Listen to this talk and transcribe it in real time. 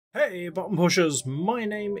Hey button pushers, my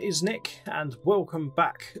name is Nick and welcome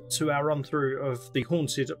back to our run through of the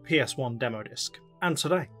haunted PS1 demo disc. And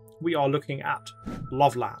today we are looking at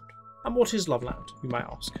Loveland. And what is Loveland, you may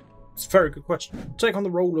ask? It's a very good question. Take on the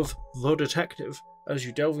role of the detective as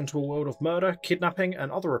you delve into a world of murder, kidnapping and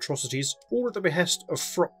other atrocities, all at the behest of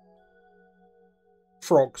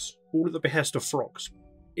frogs. All at the behest of frogs.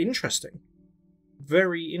 Interesting.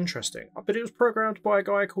 Very interesting. But it was programmed by a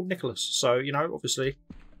guy called Nicholas, so, you know, obviously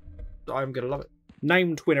I'm going to love it.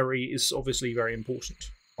 Name twinnery is obviously very important.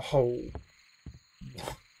 Oh.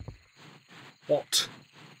 What?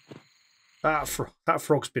 That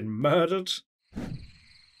frog's been murdered?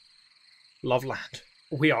 Loveland.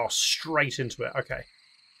 We are straight into it. Okay.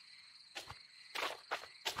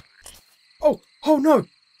 Oh! Oh no!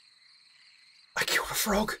 I killed a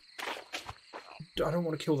frog! I don't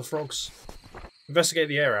want to kill the frogs. Investigate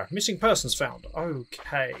the area. Missing persons found.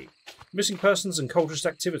 Okay. Missing persons and cultist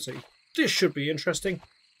activity. This should be interesting.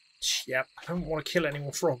 Yep, I don't want to kill any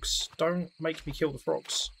more frogs. Don't make me kill the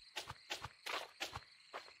frogs.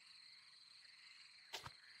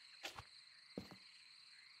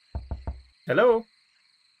 Hello?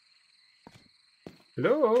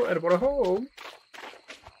 Hello? Anybody home?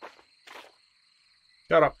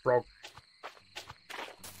 Shut up, frog.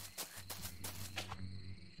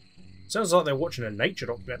 Sounds like they're watching a nature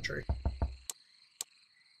documentary.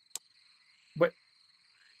 Wait.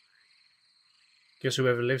 Guess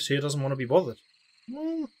whoever lives here doesn't want to be bothered.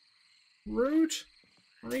 Rude.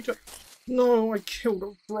 I need to... No, I killed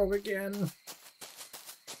a frog again.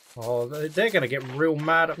 Oh, they're going to get real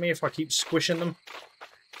mad at me if I keep squishing them.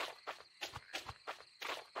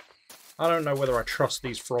 I don't know whether I trust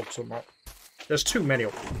these frogs or not. There's too many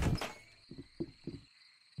of them.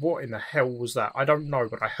 What in the hell was that? I don't know,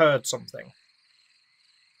 but I heard something.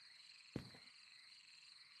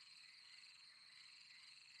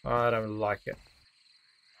 I don't like it.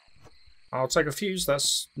 I'll take a fuse,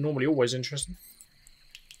 that's normally always interesting.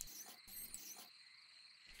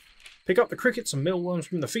 Pick up the crickets and mealworms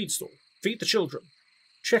from the feed store. Feed the children.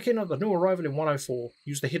 Check in on the new arrival in 104.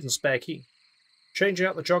 Use the hidden spare key. Change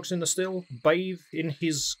out the jugs in the still. Bathe in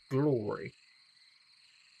his glory.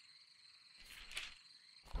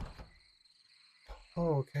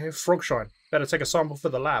 Oh, okay, frog shine. Better take a sample for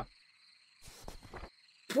the lab.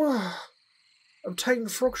 Obtain the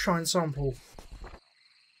frog shine sample.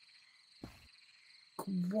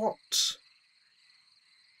 What?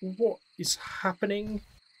 What is happening?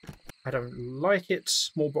 I don't like it.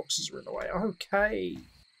 More boxes are in the way. Okay.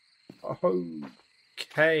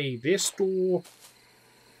 Okay, this door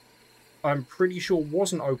I'm pretty sure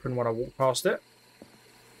wasn't open when I walked past it.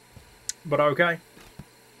 But okay.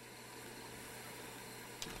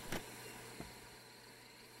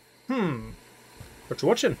 What you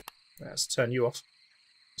watching? Let's turn you off.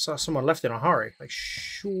 So someone left in a hurry. They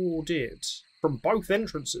sure did. From both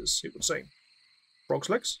entrances, it would seem. Frog's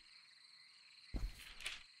legs?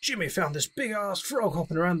 Jimmy found this big-ass frog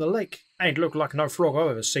hopping around the lake. Ain't looked like no frog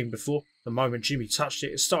I've ever seen before. The moment Jimmy touched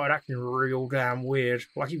it, it started acting real damn weird,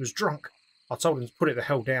 like he was drunk. I told him to put it the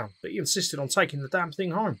hell down, but he insisted on taking the damn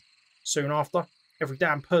thing home. Soon after, every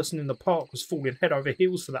damn person in the park was falling head over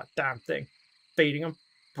heels for that damn thing. Feeding them,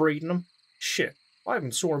 breeding them. Shit, I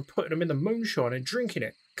even saw him putting them in the moonshine and drinking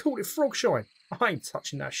it. Called it frog shine. I ain't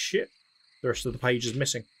touching that shit. The rest of the page is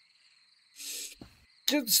missing.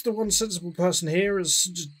 It's the one sensible person here is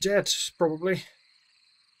dead, probably.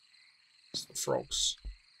 It's the frogs.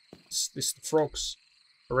 It's the frogs.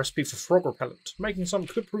 A recipe for frog repellent. Making some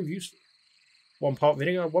could prove useful. 1 part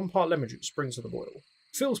vinegar, 1 part lemon juice. Bring to the boil.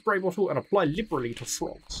 Fill spray bottle and apply liberally to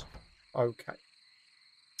frogs. Okay.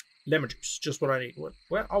 Lemon juice. Just what I need.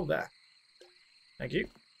 Where? Oh, there. Thank you.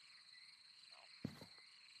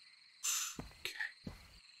 Okay.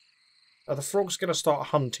 Are the frogs going to start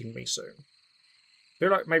hunting me soon? I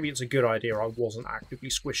feel like maybe it's a good idea I wasn't actively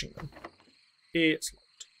squishing them. It's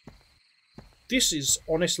locked. This is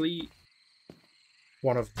honestly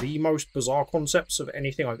one of the most bizarre concepts of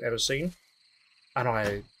anything I've ever seen. And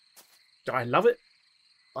I love it.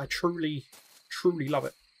 I truly, truly love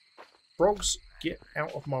it. Frogs, get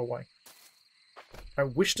out of my way. I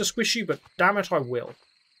wish to squish you, but damn it, I will.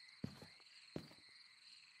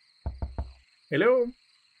 Hello?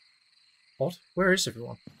 What? Where is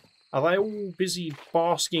everyone? Are they all busy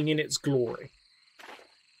basking in its glory?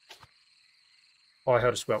 Oh, I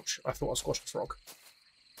heard a squelch. I thought I squashed a frog.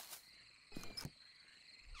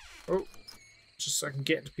 Oh. Just so I can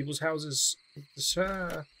get into people's houses.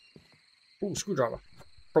 Ooh, screwdriver.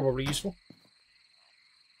 Probably useful.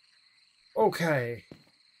 Okay.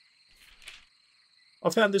 I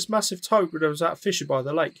found this massive toad when I was out fishing by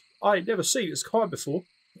the lake. I ain't never seen its kind before.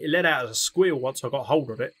 It let out a squeal once I got hold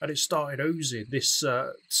of it, and it started oozing this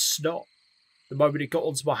snot. The moment it got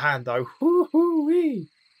onto my hand, though, whoo-hoo-wee,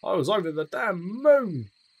 I was over the damn moon.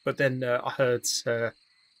 But then I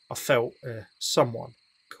felt someone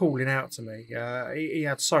calling out to me. He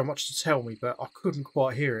had so much to tell me, but I couldn't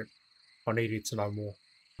quite hear him. I needed to know more.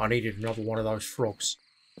 I needed another one of those frogs.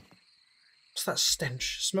 What's that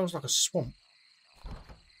stench? It smells like a swamp.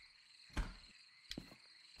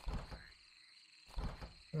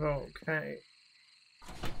 Okay.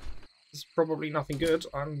 It's probably nothing good,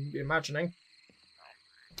 I'm imagining.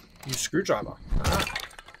 Use screwdriver. Ah.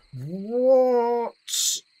 What?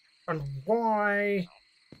 And why?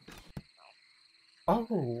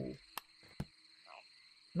 Oh.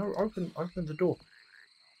 No, open the door.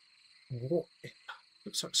 What? It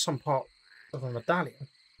looks like some part of a medallion.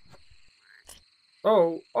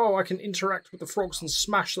 Oh, I can interact with the frogs and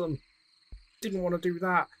smash them. Didn't want to do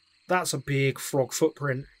that. That's a big frog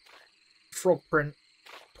footprint. Frog print.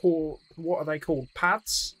 Poor, what are they called?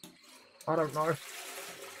 Pads? I don't know.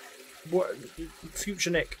 What?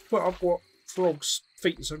 Future Nick. Put up what frogs'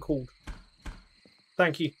 feet are called.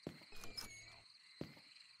 Thank you.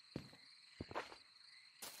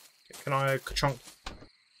 Can I ka-chunk?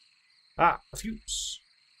 Ah, a fuse.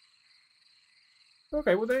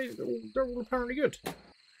 Okay, well they're all apparently good.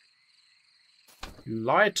 You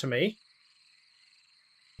lied to me.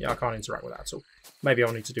 Yeah, I can't interact with that at all. Maybe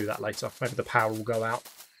I'll need to do that later. Maybe the power will go out.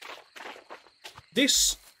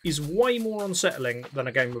 This is way more unsettling than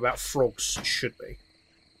a game about frogs should be.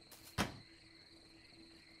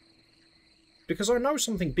 Because I know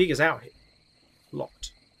something big is out here.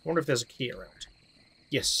 Locked. I wonder if there's a key around.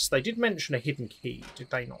 Yes, they did mention a hidden key, did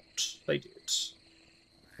they not? They did.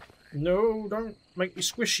 No, don't make me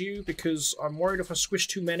squish you, because I'm worried if I squish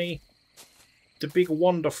too many, the big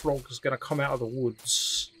wonder frog is going to come out of the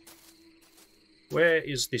woods. Where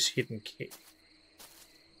is this hidden key?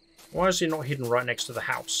 Why is it not hidden right next to the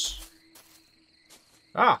house?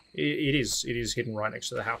 Ah, it is. It is hidden right next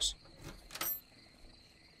to the house.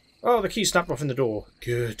 Oh, the key snapped off in the door.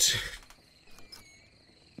 Good.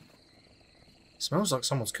 Smells like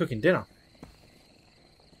someone's cooking dinner.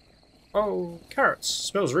 Oh, carrots.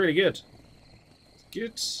 Smells really good.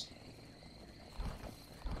 Good.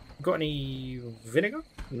 Got any vinegar?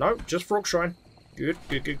 No, just frog shine. Good,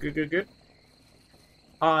 good, good, good, good, good.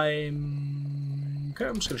 Okay, I'm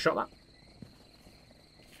just going to shot that.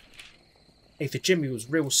 Either Jimmy was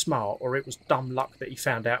real smart, or it was dumb luck that he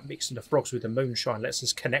found out mixing the frogs with the moonshine lets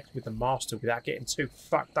us connect with the master without getting too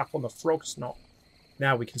fucked up on the frog snot.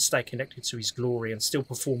 Now we can stay connected to his glory and still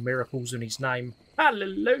perform miracles in his name.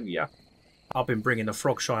 Hallelujah! I've been bringing the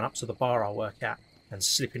frog shine up to the bar I work at and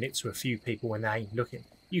slipping it to a few people when they ain't looking.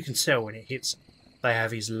 You can tell when it hits them. They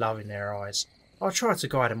have his love in their eyes. I try to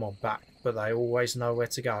guide them on back, but they always know where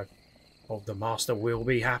to go. Oh, the master will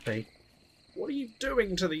be happy. What are you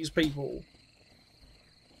doing to these people?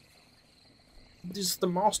 Is the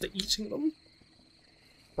master eating them?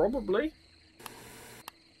 Probably.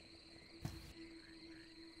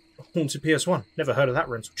 Haunted PS1. Never heard of that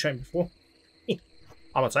rental chain before. I'm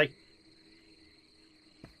gonna take.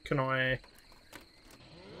 Can I?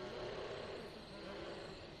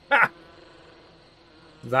 Ah!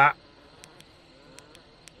 That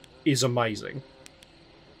is amazing.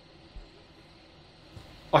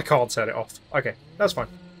 I can't set it off. Okay, that's fine.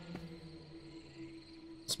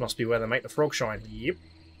 This must be where they make the frog shine. Yep.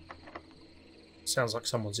 Sounds like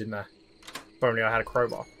someone's in there. If only I had a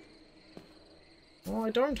crowbar. Well,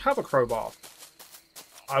 I don't have a crowbar.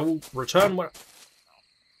 I will return when...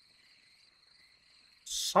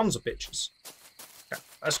 Sons of bitches. Okay,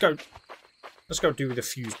 let's go do the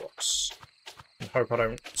fuse box. And hope I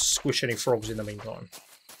don't squish any frogs in the meantime.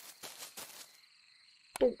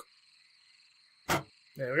 Bonk.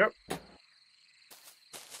 There we go.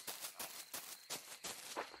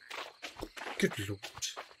 Good lord.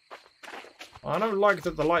 I don't like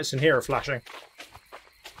that the lights in here are flashing.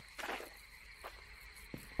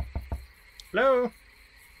 Hello?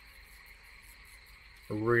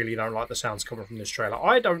 I really don't like the sounds coming from this trailer.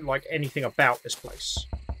 I don't like anything about this place.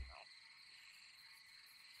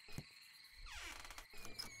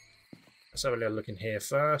 Let's have a little look in here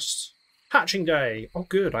first. Hatching day! Oh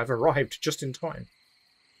good, I've arrived just in time.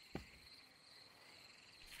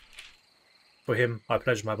 For him, I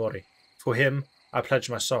pledge my body. For him, I pledge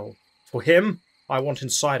my soul. For him, I want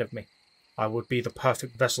inside of me. I would be the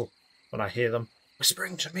perfect vessel. When I hear them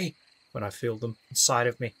whispering to me, when I feel them inside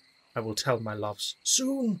of me, I will tell my loves.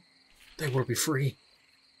 Soon, they will be free.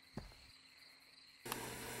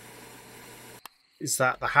 Is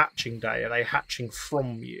that the hatching day? Are they hatching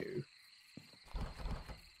from you?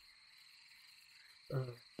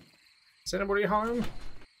 Is anybody home?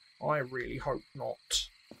 I really hope not.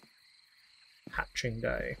 Hatching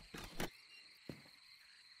day.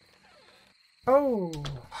 Oh,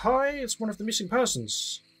 hi, it's one of the missing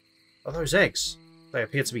persons. Are those eggs? They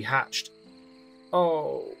appear to be hatched.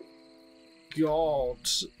 Oh, God.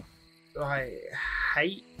 I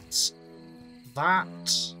hate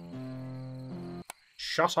that.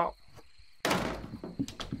 Shut up.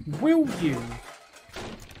 Will you?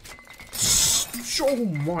 Oh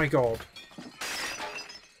my God.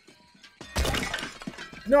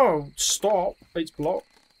 No, stop. It's blocked.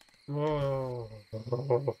 Oh.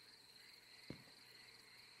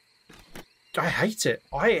 I hate it.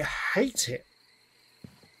 I hate it.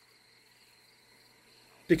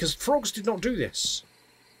 Because frogs did not do this.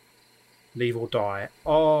 Leave or die.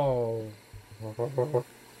 Oh.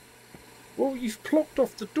 Well, you've blocked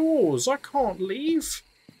off the doors. I can't leave.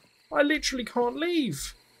 I literally can't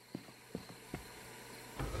leave.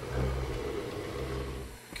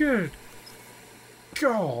 Good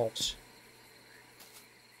God.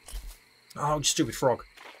 Oh, you stupid frog.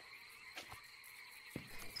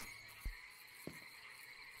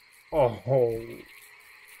 Oh.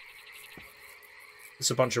 It's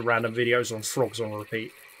a bunch of random videos on frogs on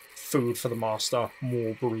repeat. Food for the master,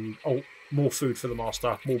 more brood. Oh, more food for the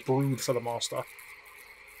master, more brood for the master.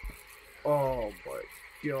 Oh my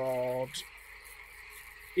God.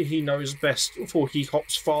 He knows best, for he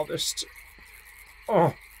hops farthest.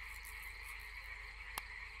 Oh.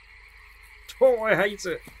 Oh, I hate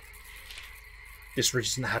it. This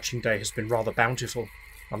recent hatching day has been rather bountiful.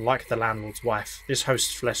 Unlike the landlord's wife, this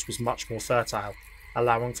host's flesh was much more fertile,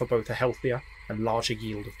 allowing for both a healthier and larger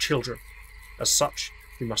yield of children. As such,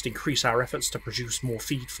 we must increase our efforts to produce more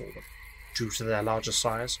feed for them. Due to their larger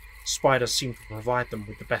size, spiders seem to provide them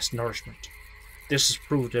with the best nourishment. This has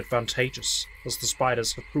proved advantageous, as the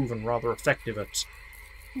spiders have proven rather effective at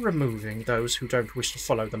removing those who don't wish to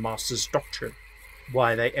follow the master's doctrine.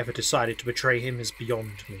 Why they ever decided to betray him is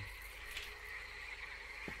beyond me.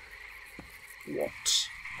 What?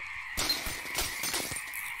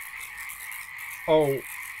 Oh.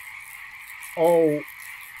 Oh.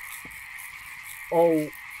 Oh.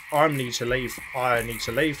 I need to leave. I need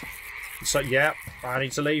to leave. So, yeah, I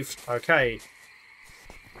need to leave. Okay.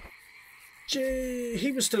 Gee,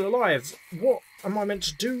 he was still alive. What am I meant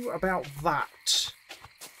to do about that?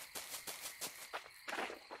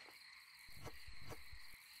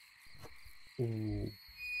 Ooh.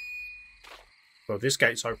 Well, this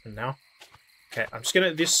gate's open now. Okay, I'm just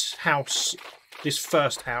gonna... This house... This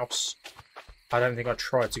first house... I don't think I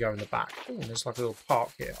tried to go in the back. Oh, there's like a little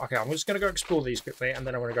park here. Okay, I'm just gonna go explore these quickly, and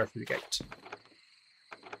then I'm gonna go through the gate.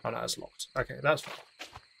 Oh, no, it's locked. Okay, that's fine.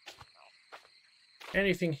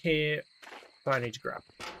 Anything here that I need to grab?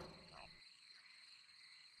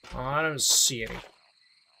 I don't see any.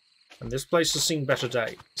 And this place has seen better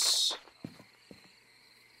days.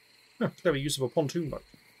 Huh, clever use of a pontoon boat.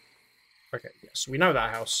 Okay, yes, we know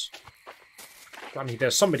that house. I mean,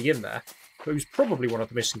 there's somebody in there who's probably one of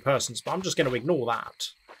the missing persons, but I'm just going to ignore that.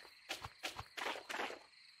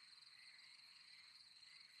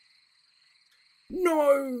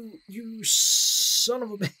 No! You son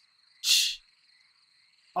of a bitch!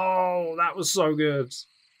 Oh, that was so good.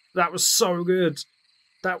 That was so good.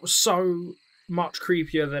 That was so much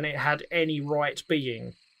creepier than it had any right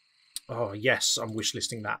being. Oh, yes, I'm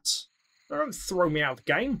wishlisting that. Don't throw me out of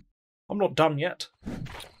the game. I'm not done yet.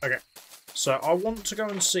 Okay, so I want to go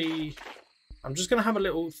and see... I'm just going to have a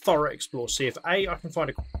little thorough explore, see if A, I can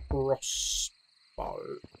find a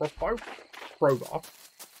crowbar.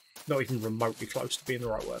 Not even remotely close to being the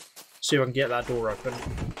right word. See if I can get that door open.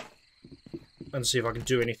 And see if I can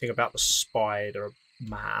do anything about the spider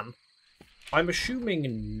man. I'm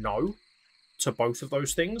assuming no to both of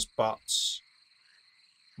those things, but...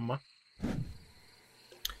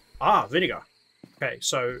 Ah, vinegar. Okay,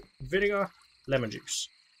 so vinegar, lemon juice.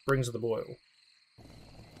 Brings the boil.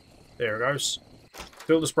 There it goes.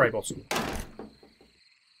 Fill the spray bottle.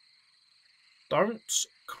 Don't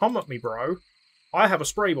come at me, bro. I have a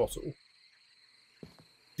spray bottle.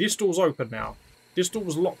 This door's open now. This door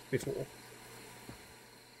was locked before.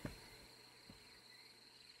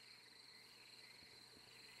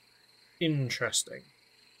 Interesting.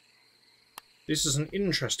 This is an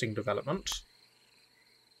interesting development.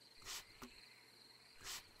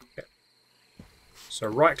 Okay. So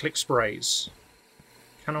right-click sprays.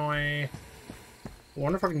 Can I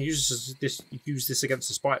wonder if I can use this against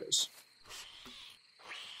the spiders?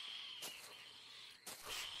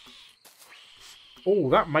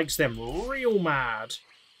 Oh, that makes them real mad.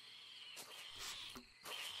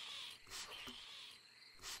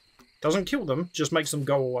 Doesn't kill them, just makes them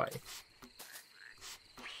go away.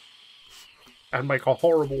 and make a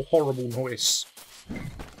horrible, horrible noise.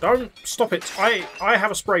 Don't stop it. I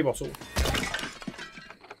have a spray bottle.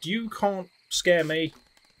 You can't scare me.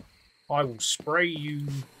 I will spray you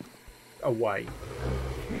away.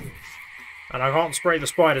 And I can't spray the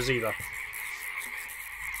spiders either.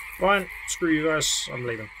 Fine, screw you guys. I'm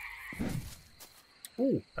leaving.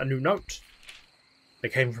 Ooh, a new note. They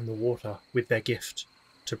came from the water with their gift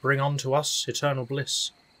to bring unto us eternal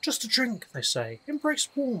bliss. Just a drink, they say. Embrace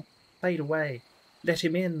warmth, fade away. Let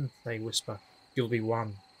him in, they whisper. You'll be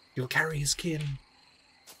one. You'll carry his kin.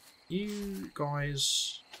 You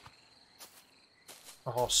guys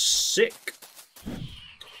are sick.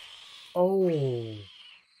 Oh.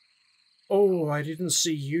 Oh, I didn't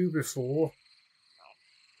see you before.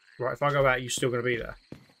 Right, if I go out, you're still going to be there.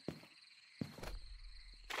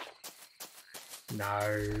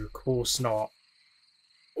 No, of course not.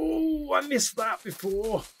 Oh, I missed that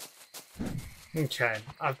before. Okay,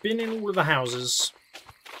 I've been in all of the houses.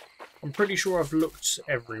 I'm pretty sure I've looked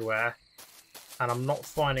everywhere. And I'm not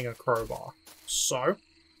finding a crowbar. So,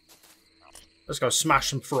 let's go smash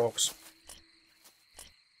some frogs.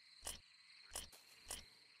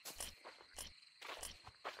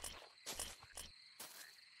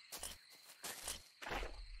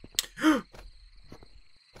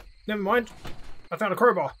 Never mind. I found a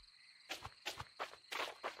crowbar.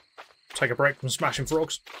 Take a break from smashing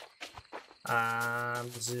frogs.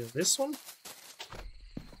 Is it this one?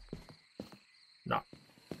 No.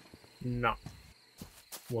 No.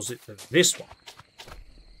 Was it this one?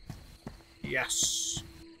 Yes.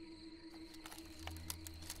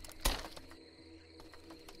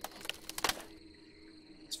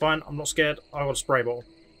 It's fine. I'm not scared. I got a spray bottle.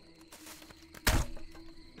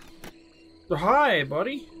 Hi,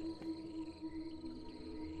 buddy.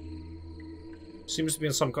 Seems to be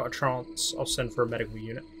in some kind of trance. I'll send for a medical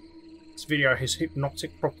unit. This video has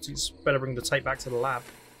hypnotic properties. Better bring the tape back to the lab.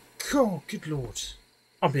 Oh, good lord.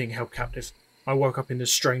 I'm being held captive. I woke up in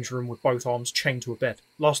this strange room with both arms chained to a bed.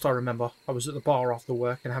 Last I remember, I was at the bar after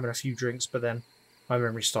work and having a few drinks, but then my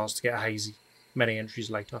memory starts to get hazy. Many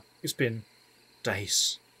entries later. It's been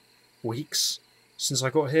days. Weeks. Since I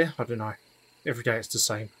got here, I don't know. Every day it's the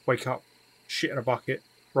same. Wake up, shit in a bucket,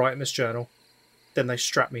 write in this journal. Then they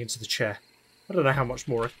strap me into the chair. I don't know how much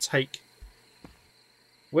more I can take.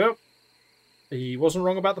 Well, he wasn't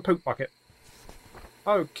wrong about the poop bucket.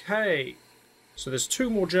 Okay. So there's 2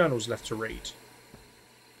 more journals left to read.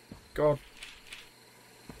 God.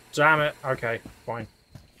 Damn it. Okay, fine.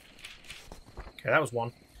 Okay, that was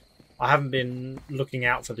one. I haven't been looking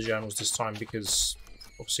out for the journals this time because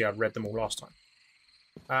obviously I'd read them all last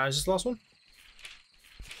time. Is this the last one?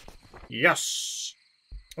 Yes!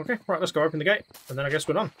 Okay, right, let's go open the gate, and then I guess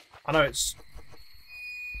we're done. I know it's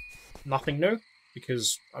nothing new,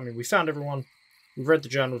 because, I mean, we found everyone, we've read the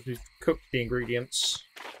journals, we've cooked the ingredients.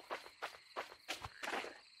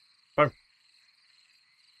 Boom.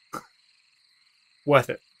 Worth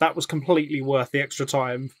it. That was completely worth the extra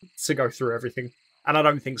time to go through everything. And I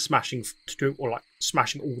don't think smashing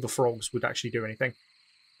all the frogs would actually do anything.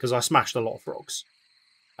 Because I smashed a lot of frogs.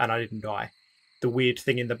 And I didn't die. The weird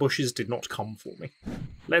thing in the bushes did not come for me.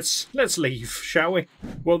 Let's leave, shall we?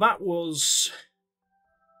 Well, that was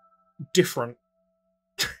different.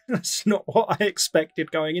 That's not what I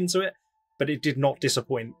expected going into it, but it did not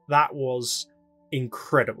disappoint. That was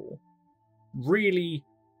incredible. Really,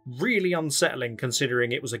 really unsettling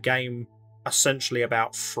considering it was a game essentially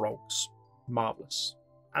about frogs. Marvellous.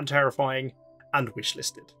 And terrifying, and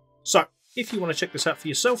wishlisted. So, if you want to check this out for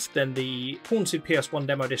yourself, then the Haunted PS1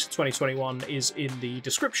 Demo Disc 2021 is in the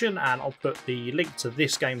description, and I'll put the link to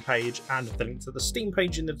this game page and the link to the Steam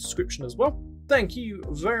page in the description as well. Thank you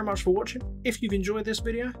very much for watching. If you've enjoyed this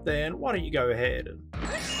video, then why don't you go ahead and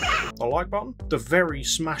hit the like button, the very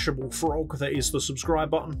smashable frog that is the subscribe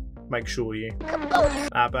button. Make sure you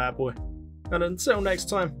bad boy. And until next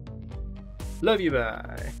time, love you,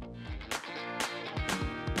 bye.